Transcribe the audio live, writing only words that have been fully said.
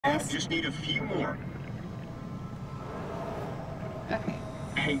I just need a few more. Okay.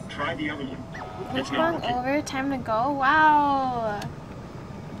 Hey, try the other one. It's not Mukbang working. over. Time to go. Wow.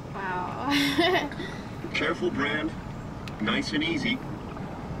 Wow. Careful, Brand. Nice and easy.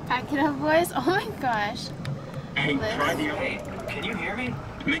 Pack it up, boys. Oh my gosh. Hey, Liz? try the other one. Hey, can you hear me?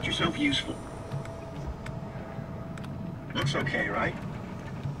 Make yourself useful. Looks okay, right?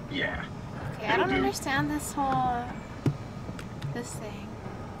 Yeah. Okay, I don't understand this thing.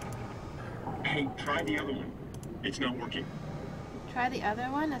 Hey, try the other one. It's not working. Try the other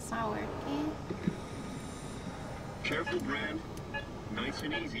one. It's not working. Careful, Brand. Nice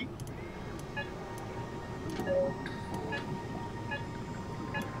and easy.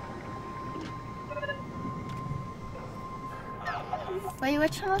 Wait,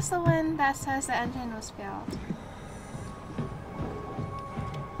 which one was the one that says the engine was failed?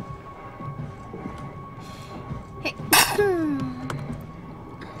 Hey,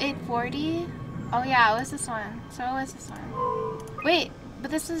 840? Oh yeah, it was this one. So it was this one. Wait, but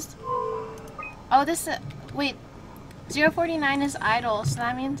this is... Oh, this is... Wait, 049 is idle, so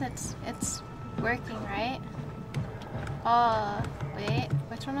that means it's working, right? Oh, wait,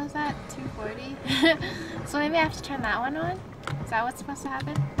 which one was that? 240? So maybe I have to turn that one on? Is that what's supposed to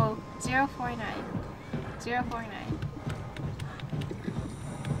happen? Oh, 049. 049.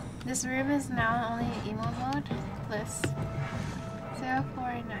 This room is now only emo mode. Plus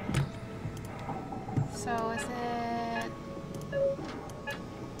 049. So is it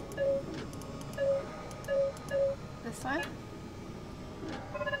this one?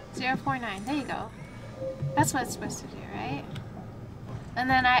 049. There you go. That's what it's supposed to do, right? And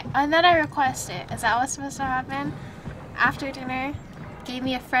then I request it. Is that what's supposed to happen? After dinner, gave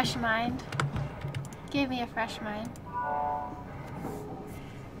me a fresh mind. Gave me a fresh mind.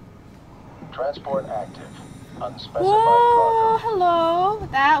 Transport active. Unspecified Whoa, cargo. hello.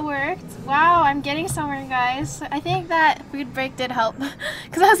 That worked. Wow, I'm getting somewhere, guys. I think that food break did help.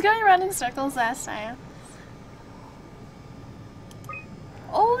 Because I was going around in circles last time.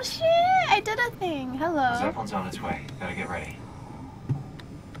 Oh shit, I did a thing. Hello. Zeppelin's on its way. Gotta get ready.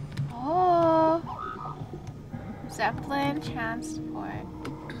 Oh. Zeppelin transport.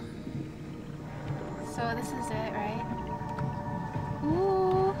 So this is it, right?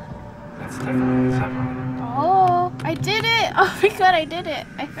 Ooh. That's definitely the Zeppelin. Oh, I did it! Oh my god, I did it!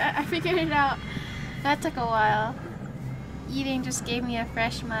 I figured it out. That took a while. Eating just gave me a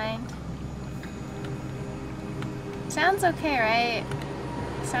fresh mind. Sounds okay, right?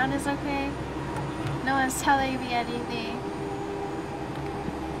 Sound is okay? No one's telling me anything.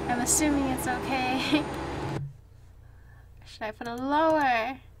 I'm assuming it's okay. Should I put it lower?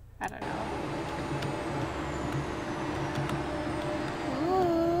 I don't know.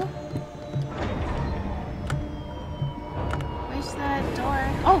 Ooh. Where's that door?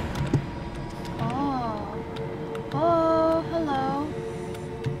 Oh! Oh. Oh, hello.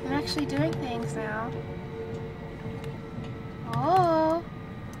 I'm actually doing things now. Oh.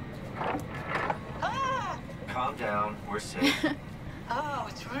 Calm down. We're safe. Oh,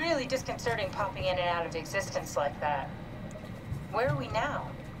 it's really disconcerting popping in and out of existence like that. Where are we now?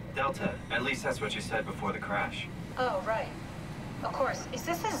 Delta. At least that's what you said before the crash. Oh, right. Of course. Is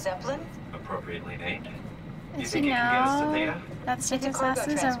this a Zeppelin? Appropriately named. You Is think he you can get us to now Theta? that It's a circumstances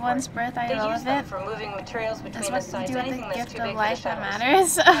cargo of transport. one's birth are They use them irrelevant? for moving materials between That's the what you sides. do with Anything the that's gift too of big for the life that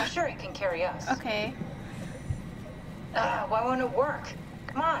shuttles. matters. I'm sure it can carry us. Okay. Why won't it work?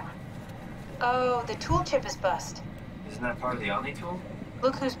 Come on. Oh, the tool chip is bust. Isn't that part of the Omni tool?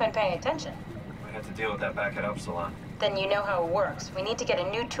 Look who's been paying attention. We have to deal with that back at Upsilon. Then you know how it works. We need to get a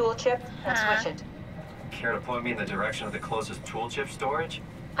new tool chip and switch it. Care to point me in the direction of the closest tool chip storage?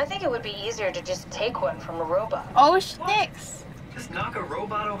 I think it would be easier to just take one from a robot. Oh, sticks. Just knock a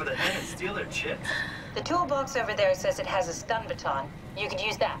robot over the head and steal their chips? The toolbox over there says it has a stun baton. You could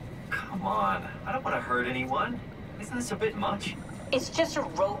use that. Come on. I don't want to hurt anyone. Isn't this a bit much? It's just a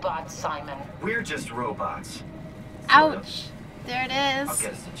robot, Simon. We're just robots. Sort of. Ouch. There it I'll is.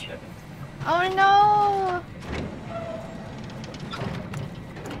 get us a chip. Oh no.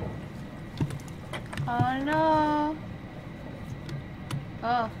 Oh no.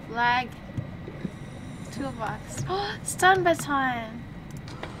 Oh, lag. Toolbox. Stun baton.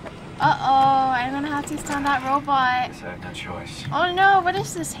 Uh-oh, I'm gonna have to stun that robot. Guess I have no choice. Oh no, what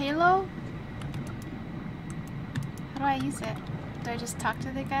is this, Halo? How do I use it? Do I just talk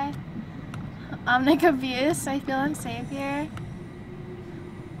to the guy? Omnic abuse, I feel unsafe here.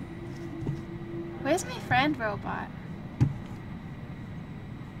 Where's my friend robot?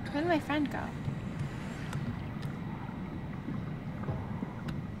 Where did my friend go?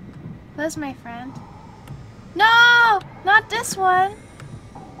 Where's my friend? No! Not this one!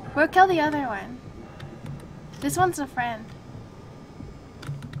 We'll kill the other one. This one's a friend.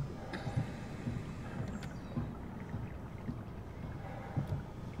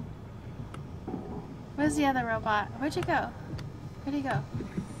 Where's the other robot? Where'd you go? Where'd he go?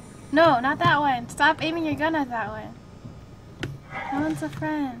 No, not that one. Stop aiming your gun at that one. That one's a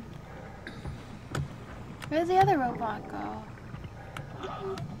friend. Where'd the other robot go?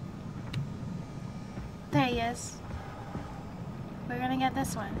 There he is. We're gonna get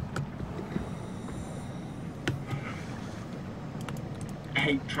this one.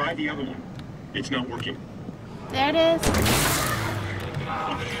 Hey, try the other one. It's not working. There it is.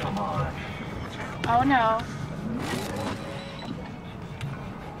 Oh, come on. Oh no.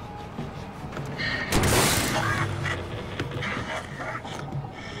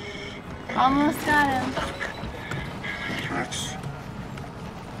 Almost got him.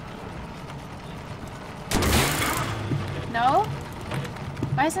 No?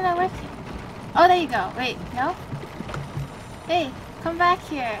 Why isn't it working? Oh, there you go. Wait, no? Hey, come back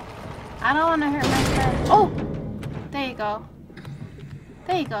here. I don't want to hurt my friend. Oh! There you go.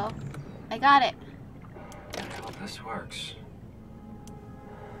 There you go. I got it. I hope this works.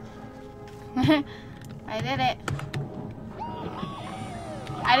 I did it.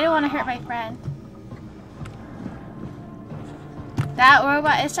 I didn't want to hurt my friend. That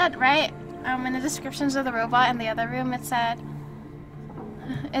robot, it said, right? In the descriptions of the robot in the other room, it said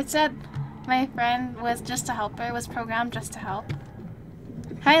my friend was just a helper, was programmed just to help.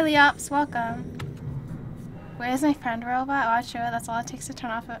 Hi Leops, welcome. Where's my friend robot? Oh, sure, that's all it takes to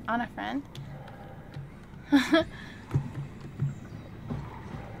turn off on a friend.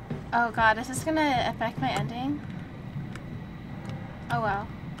 Oh god, is this gonna affect my ending? Oh well.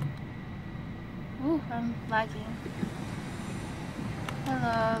 Ooh, I'm lagging.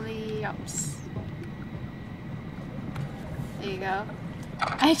 Hello, Leops. There you go.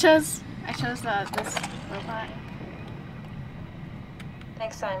 I chose this robot.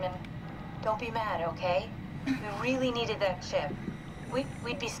 Thanks, Simon. Don't be mad, okay? We really needed that chip.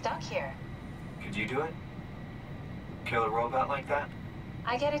 We'd be stuck here. Could you do it? Kill a robot like that?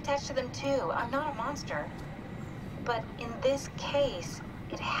 I get attached to them too. I'm not a monster. But in this case,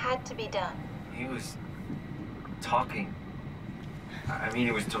 it had to be done. He was talking. I mean,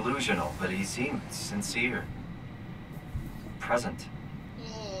 he was delusional, but he seemed sincere. Present.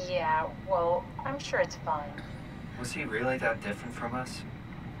 Yeah, well, I'm sure it's fine. Was he really that different from us?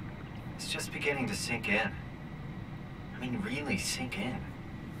 It's just beginning to sink in. I mean, really sink in.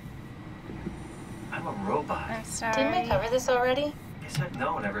 I'm a robot. I'm sorry. Didn't we cover this already? Guess I've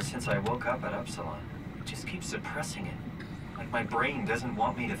known ever since I woke up at Upsilon. I just keep suppressing it. Like my brain doesn't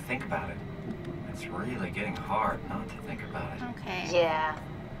want me to think about it. It's really getting hard not to think about it. Okay. Yeah.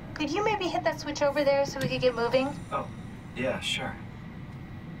 Could you maybe hit that switch over there so we could get moving? Oh, yeah, sure.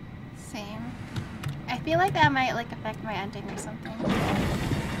 Same. I feel like that might like affect my ending or something.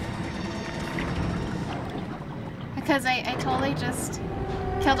 Because I totally just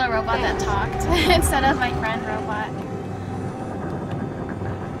killed a robot that talked instead of my friend robot.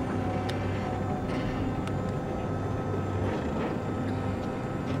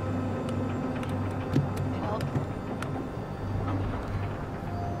 Well,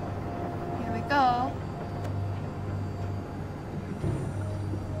 here we go.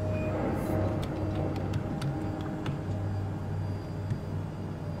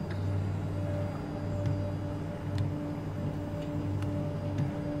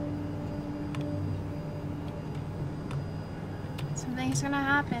 Something's gonna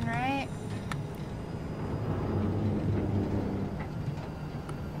happen, right?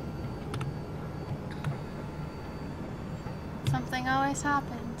 Something always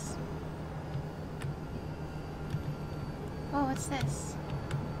happens. Oh, what's this?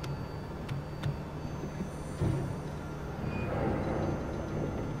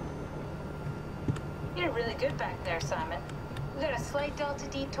 You did really good back there, Simon. We got a slight delta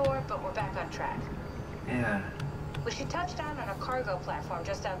detour, but we're back on track. Yeah. We should touch down on a cargo platform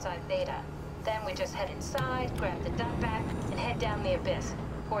just outside Theta. Then we just head inside, grab the dump back, and head down the abyss.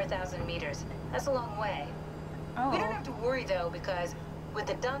 4,000 meters. That's a long way. Oh. We don't have to worry, though, because with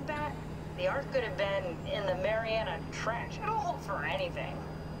the dump back, the Ark could have been in the Mariana Trench. It'll hold for anything.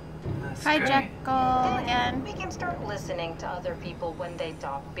 That's Hi, great. Jekyll again. We can start listening to other people when they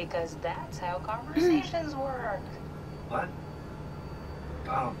talk, because that's how conversations work. What?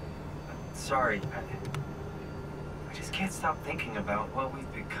 Oh, sorry. I just can't stop thinking about what we've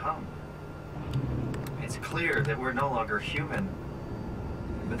become. It's clear that we're no longer human.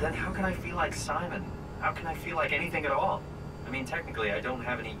 But then how can I feel like Simon? How can I feel like anything at all? I mean, technically, I don't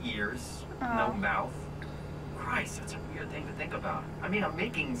have any ears, no mouth. Christ, that's a weird thing to think about. I mean, I'm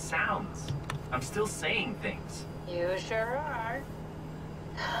making sounds. I'm still saying things. You sure are.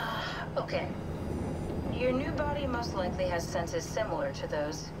 Okay. Your new body most likely has senses similar to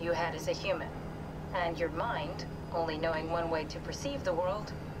those you had as a human. And your mind, only knowing one way to perceive the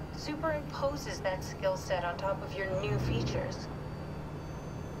world, superimposes that skill set on top of your new features.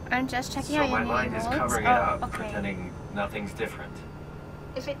 I'm just checking So out your my new mind is emotes. covering it Oh, up, okay. pretending nothing's different.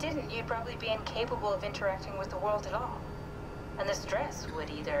 If it didn't, you'd probably be incapable of interacting with the world at all. And the stress would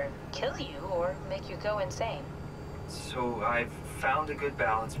either kill you or make you go insane. So I've found a good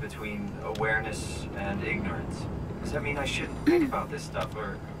balance between awareness and ignorance. Does that mean I shouldn't think about this stuff,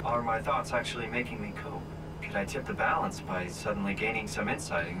 or are my thoughts actually making me cope? Could I tip the balance by suddenly gaining some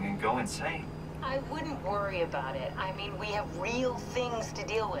insight and go insane? I wouldn't worry about it. I mean, we have real things to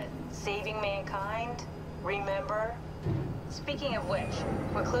deal with. Saving mankind, remember? Speaking of which,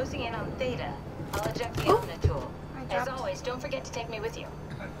 we're closing in on Theta. I'll eject the Omna tool. As always, don't forget to take me with you.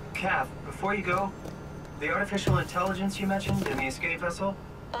 Kath, before you go, the artificial intelligence you mentioned in the escape vessel?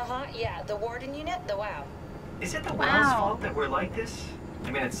 Uh-huh, yeah, the Warden unit, the WOW. Is it the Wow. WOW's fault that we're like this?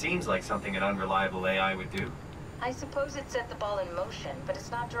 I mean, it seems like something an unreliable AI would do. I suppose it set the ball in motion, but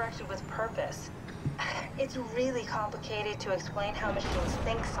it's not directed with purpose. It's really complicated to explain how machines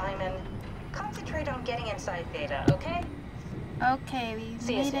think, Simon. Concentrate on getting inside Theta, okay? Okay, we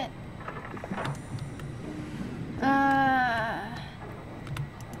See you made soon. it.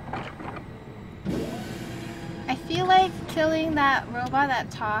 I feel like killing that robot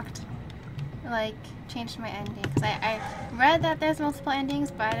that talked, like, changed my ending. Because I read that there's multiple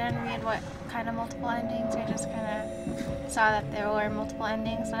endings, but I didn't read what kind of multiple endings. I just kind of saw that there were multiple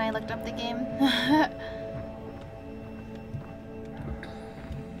endings when I looked up the game.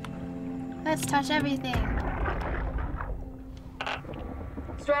 Let's touch everything.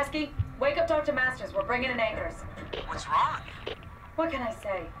 Strasky, wake up Dr. Masters. We're bringing in anchors. What's wrong? What can I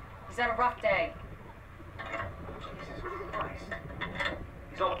say? He's had a rough day. Jesus Christ.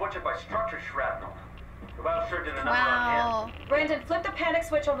 He's all butchered by structure shrapnel. The valve sure did a number on Wow. him. Brandon, flip the panic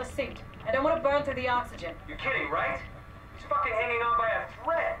switch on the seat. I don't want to burn through the oxygen. You're kidding, right? He's fucking hanging on by a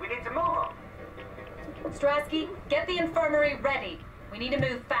thread. We need to move him. Strasky, get the infirmary ready. We need to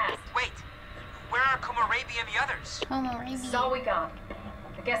move fast. Wait. Where are Komorabi and the others? This is all we got.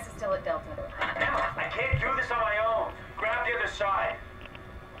 The guest is still at Delta. Emma, I can't do this on my own. Grab the other side.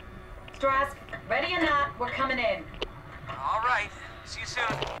 Strask, ready or not, we're coming in. All right. See you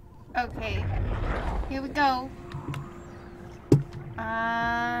soon. Okay, here we go.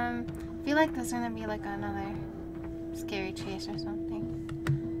 I feel like there's gonna be like another scary chase or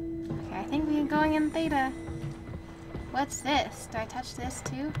something. Okay, I think we're going in Theta. What's this? Do I touch this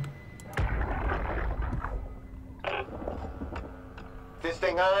too? This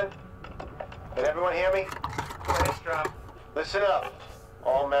thing on? Can everyone hear me? Listen up,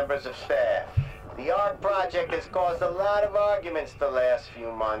 all members of staff. The ARC project has caused a lot of arguments the last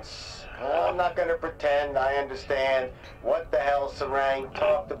few months. I'm not gonna pretend I understand what the hell Sarang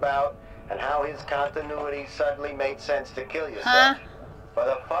talked about and how his continuity suddenly made sense to kill yourself. Huh? For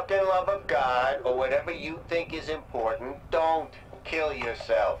the fucking love of God, or whatever you think is important, don't kill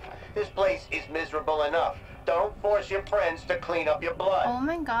yourself. This place is miserable enough. Don't force your friends to clean up your blood. Oh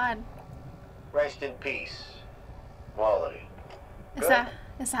my god. Rest in peace. Quality. Is that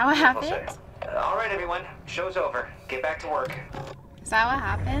what happened? All right, everyone. Show's over. Get back to work. Is that what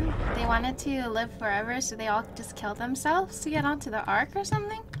happened? They wanted to live forever, so they all just killed themselves to get onto the Ark or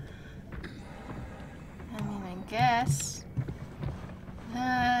something? I mean, I guess.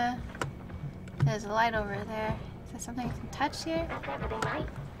 There's a light over there. Is there something I can touch here? That's everything, right?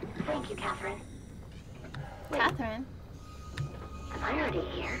 Thank you, Catherine. Catherine? Am I already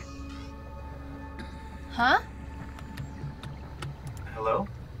here? Huh? Hello?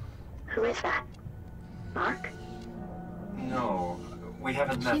 Who is that? Mark? No, we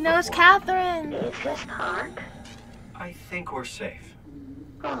haven't met She knows before. Catherine! Is this Mark? I think we're safe.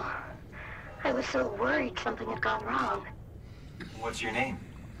 Oh, I was so worried something had gone wrong. What's your name?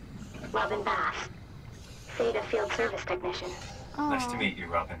 Robin Bass, Theta Field Service Technician. Nice Oh. to meet you,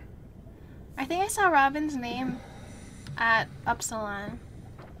 Robin. I think I saw Robin's name at Upsilon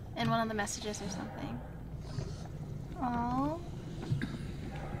in one of the messages or something. Oh.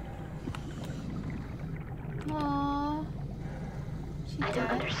 Oh. She I don't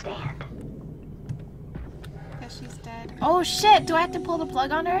dead? understand. Guess she's dead. Oh shit! Do I have to pull the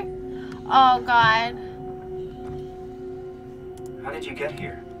plug on her? Oh god. How did you get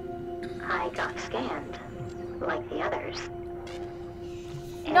here? I got scanned, like the others.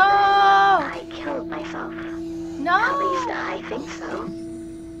 And No! then I killed myself. At No! least I think so.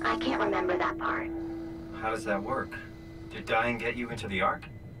 I can't remember that part. how does that work? Did dying get you into the Ark?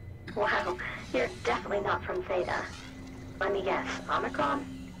 Wow, you're definitely not from Theta. Let me guess, Omicron?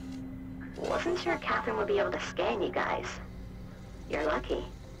 Wasn't sure Catherine would be able to scan you guys. You're lucky.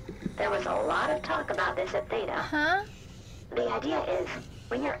 There was a lot of talk about this at Theta. Huh? The idea is,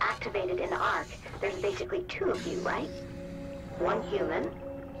 when you're activated in the Ark, there's basically two of you, right? One human,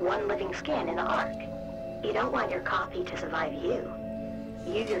 one living scan in the Ark. You don't want your copy to survive you.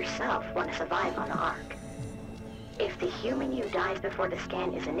 You yourself want to survive on the Ark. If the human you dies before the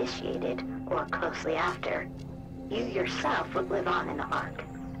scan is initiated, or closely after, you yourself would live on in the Ark.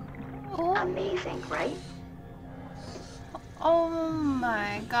 Oh. Amazing, right? Oh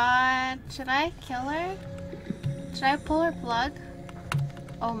my god. Should I kill her? Should I pull her plug?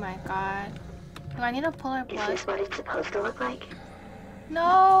 Oh my god. Do I need to pull her Is plug? this what it's supposed to look like?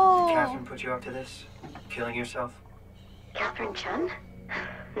 No! Did Catherine put you up to this? Killing yourself? Catherine Chun?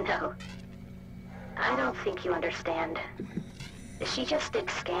 No. I don't think you understand. She just did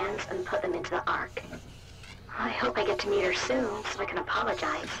scans and put them into the Ark. I hope I get to meet her soon so I can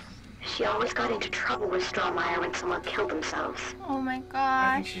apologize. She always got into trouble with Strohmeyer when someone killed themselves. Oh my I think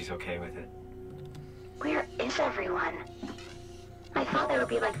gosh. she's okay with it. Where is everyone? I thought there would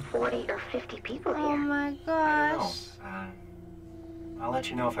be like 40 or 50 people Oh here. my I don't gosh. know. I'll let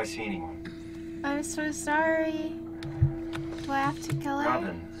you know if I see anyone. I'm so sorry. Do I have to kill her?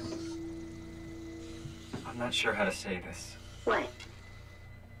 Robin. I'm not sure how to say this. What?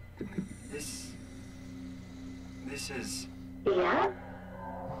 This is Yeah?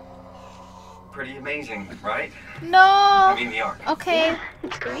 pretty amazing, right? No! I mean the Ark. Okay. Yeah,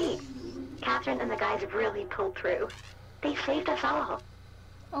 it's great. Catherine and the guys have really pulled through. They saved us all.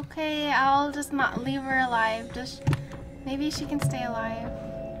 Okay, I'll just not leave her alive. Just maybe she can stay alive.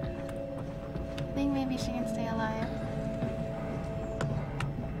 I think maybe she can stay alive.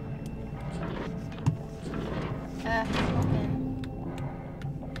 Open.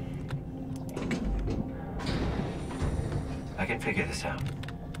 I can figure this out.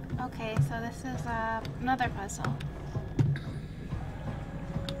 Okay, so this is another puzzle.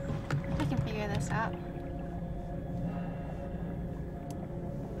 I can figure this out.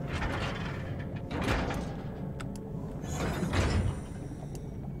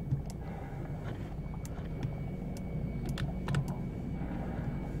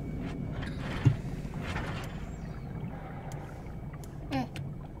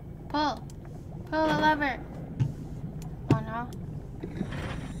 Pull. Pull the lever. Oh no.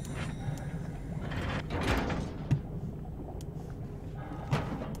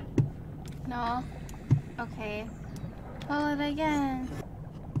 No. Okay. Pull it again.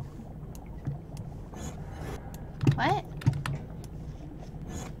 What?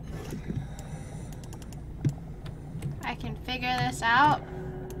 I can figure this out.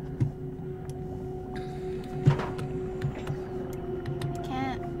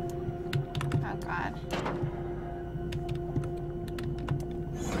 Can't. Oh god.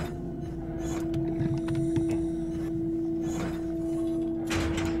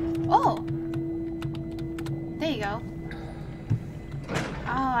 Oh! There you go.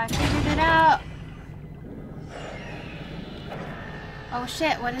 Oh, I figured it out. Oh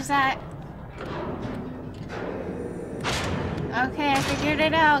shit, what is that? Okay, I figured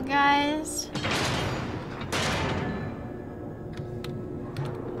it out, guys.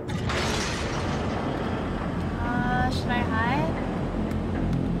 Should I hide?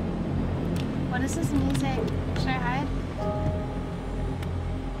 What is this music? Should I hide?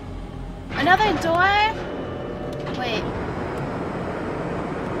 Another door? Wait.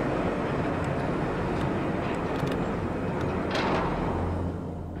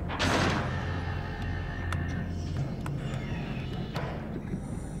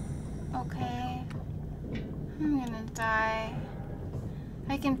 Okay. I'm gonna die.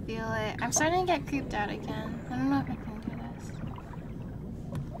 I can feel it. I'm starting to get creeped out again. I don't know if I can do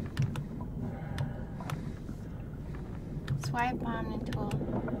this. Swipe on the tool.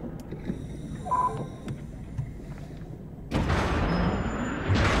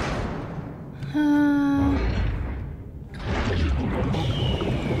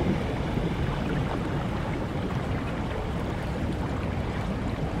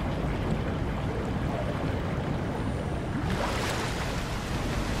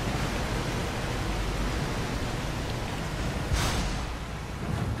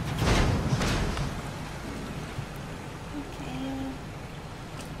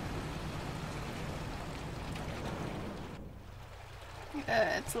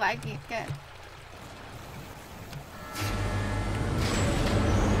 It's laggy again.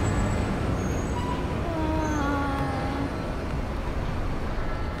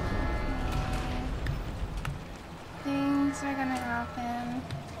 happen.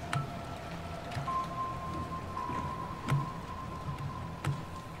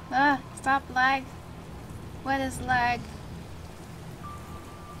 Stop lag. What is lag?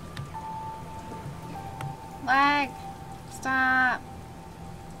 Lag. Stop.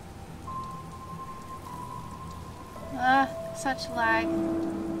 Such lag.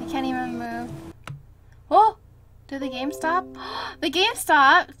 I can't even move. Oh! Did the game stop? The game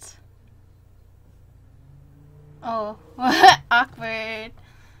stopped! Oh, awkward.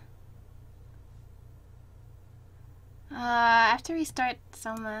 I have to restart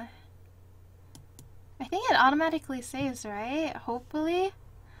SOMA. I think it automatically saves, right? Hopefully.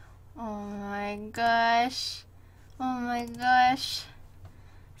 Oh my gosh. Oh my gosh.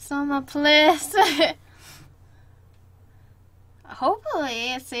 SOMA, please.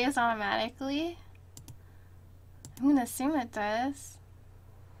 Hopefully it saves automatically. I'm gonna assume it does.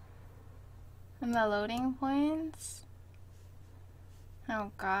 And the loading points.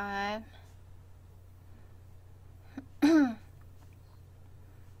 Oh god.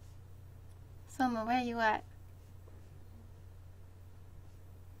 SOMA, where you at?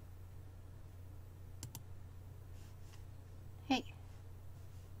 Hey.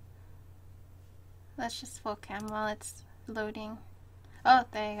 Let's just full cam while it's loading. Oh,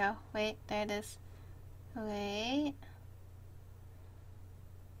 there you go. Wait, there it is. Wait.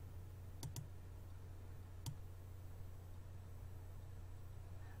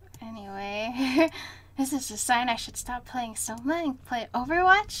 Anyway, this is a sign I should stop playing SOMA and play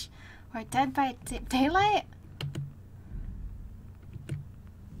Overwatch or Dead by Daylight.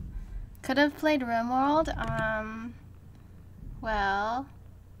 Could have played RimWorld. Well,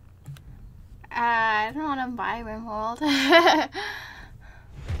 I don't want to buy RimWorld.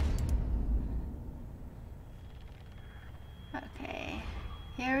 Okay,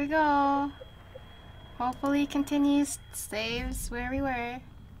 here we go. Hopefully continues, saves where we were.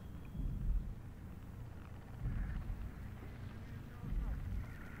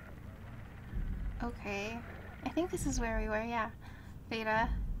 Okay, I think this is where we were, yeah. Beta.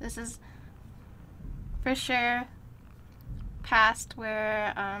 This is for sure past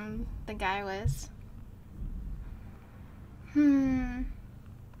where the guy was.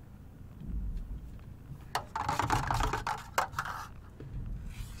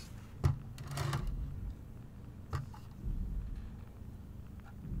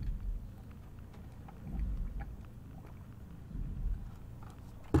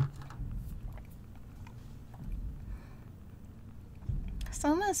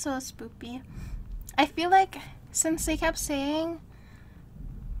 SOMA is so spoopy. I feel like since they kept saying,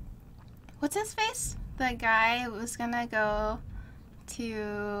 what's his face? The guy was gonna go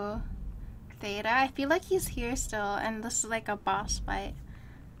to Theta. I feel like he's here still and this is like a boss fight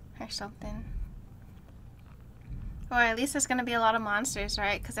or something. Or at least there's gonna be a lot of monsters,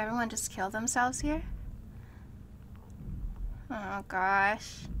 right? Because everyone just killed themselves here. Oh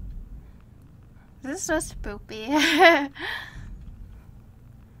gosh. This is so spoopy.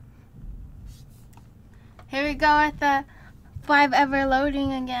 Here we go at the 5 ever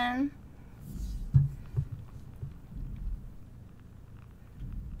loading again.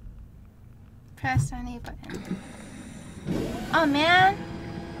 Press any button. Oh man!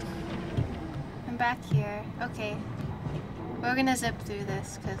 I'm back here. Okay. We're gonna zip through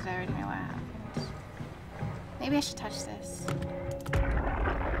this because I already know what happens. Maybe I should touch this.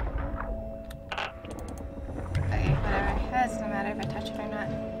 Okay, whatever. It doesn't matter if I touch it or not.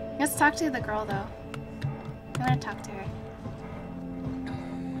 Let's talk to the girl though. I'm gonna talk to her.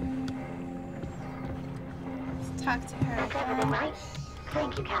 Let's talk to her. That's everything right?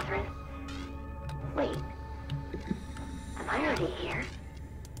 Thank you, Catherine. Wait. Am I already here?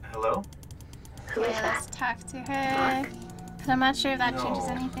 Hello? Who is that? Let's talk to her. Because I'm not sure if that changes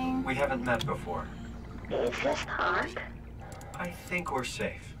anything. We haven't met before. Is this Ark? I think we're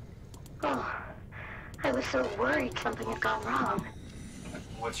safe. Oh, I was so worried something had gone wrong.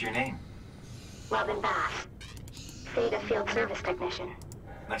 What's your name? Robin Bass. Theta Field Service Technician.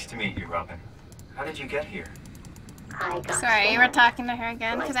 Nice to meet you, Robin. How did you get here? I got Sorry, scammed, we're talking to her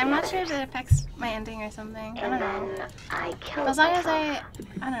again, like because the I'm not sure if others. it affects my ending or something. I And don't know. then I killed As long as myself.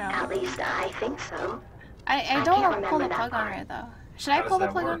 I don't know. At least I think so. I I don't can't want to pull the remember that plug on part. her, though. Should I How pull the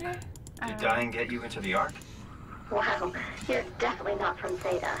does plug that on work? her? I Did don't know. dying get you into the Ark? Wow, you're definitely not from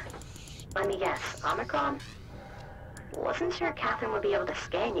Theta. Let me guess, Omicron? Wasn't sure Catherine would be able to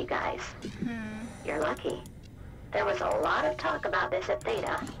scan you guys. You're lucky. There was a lot of talk about this at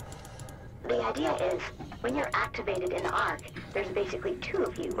Theta. The idea is, when you're activated in Ark, there's basically 2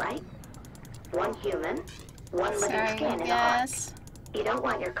 of you, right? One human, one living Sorry, skin in the Ark. yes. You don't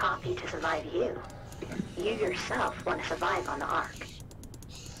want your copy to survive you. you yourself want to survive on the Ark.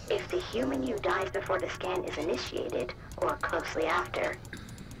 If the human you dies before the scan is initiated, or closely after,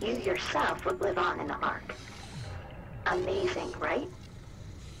 you yourself would live on in the Ark. Amazing, right?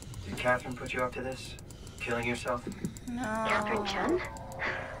 Did Catherine put you up to this? Killing yourself? No. Catherine Chun?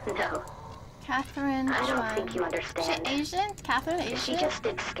 No. Catherine I don't Chun. think you understand. She Asian? Catherine Asian? She just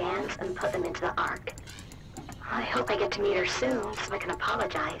did scans and put them into the Ark. I hope I get to meet her soon so I can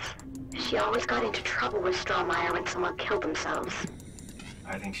apologize. She always got into trouble with Strohmeyer when someone killed themselves.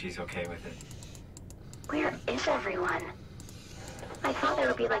 I think she's okay with it. Where is everyone? I thought there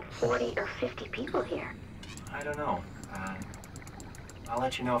would be like 40 or 50 people here. I don't know. I'll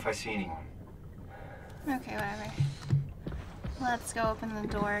let you know if I see anyone. Okay, whatever. Let's go open the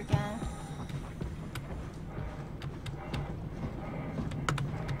door again.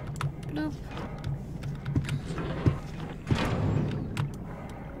 Bloop.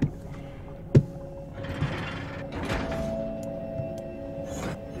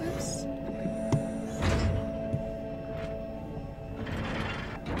 Oops.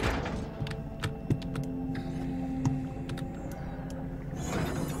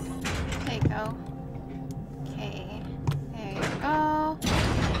 Okay, go. Okay, there you go.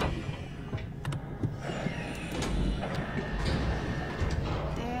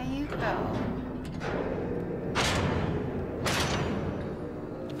 There you go.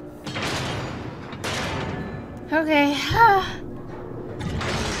 Okay.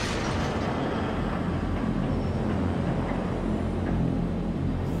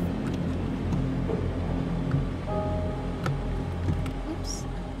 Oops.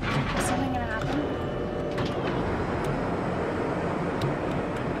 Is something gonna happen?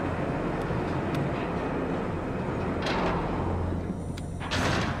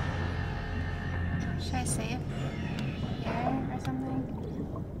 Should I save here or something?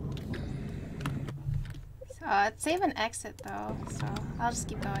 So it's save and exit though, so I'll just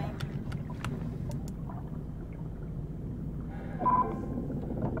keep going.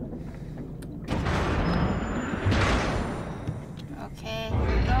 Okay, here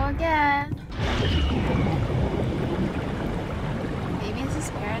we go again. Maybe this is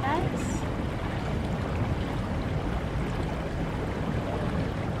paradise?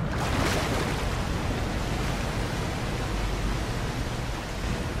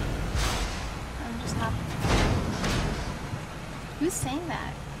 I'm just not... Who's saying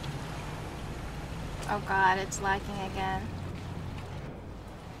that? Oh god, it's lagging again.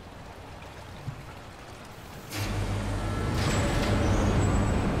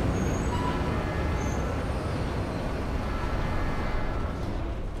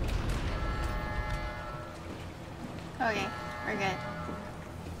 Okay, we're good.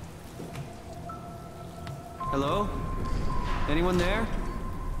 Hello? Anyone there?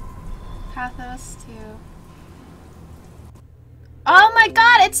 Pathos 2. Oh my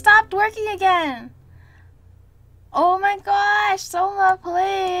god, it stopped working again! Oh my gosh, Soma,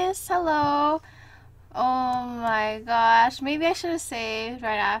 please. Hello. Oh my gosh, maybe I should have saved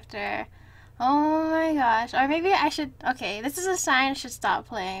right after. Oh my gosh, or maybe I should... Okay, this is a sign I should stop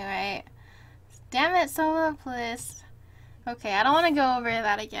playing, right? Damn it, Soma, please. Okay, I don't want to go over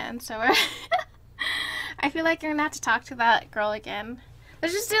that again, so we're... I feel like you're gonna have to talk to that girl again.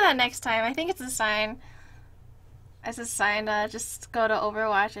 Let's just do that next time. I think it's a sign. It's a sign to just go to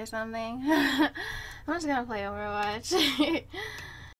Overwatch or something. I'm just gonna play Overwatch.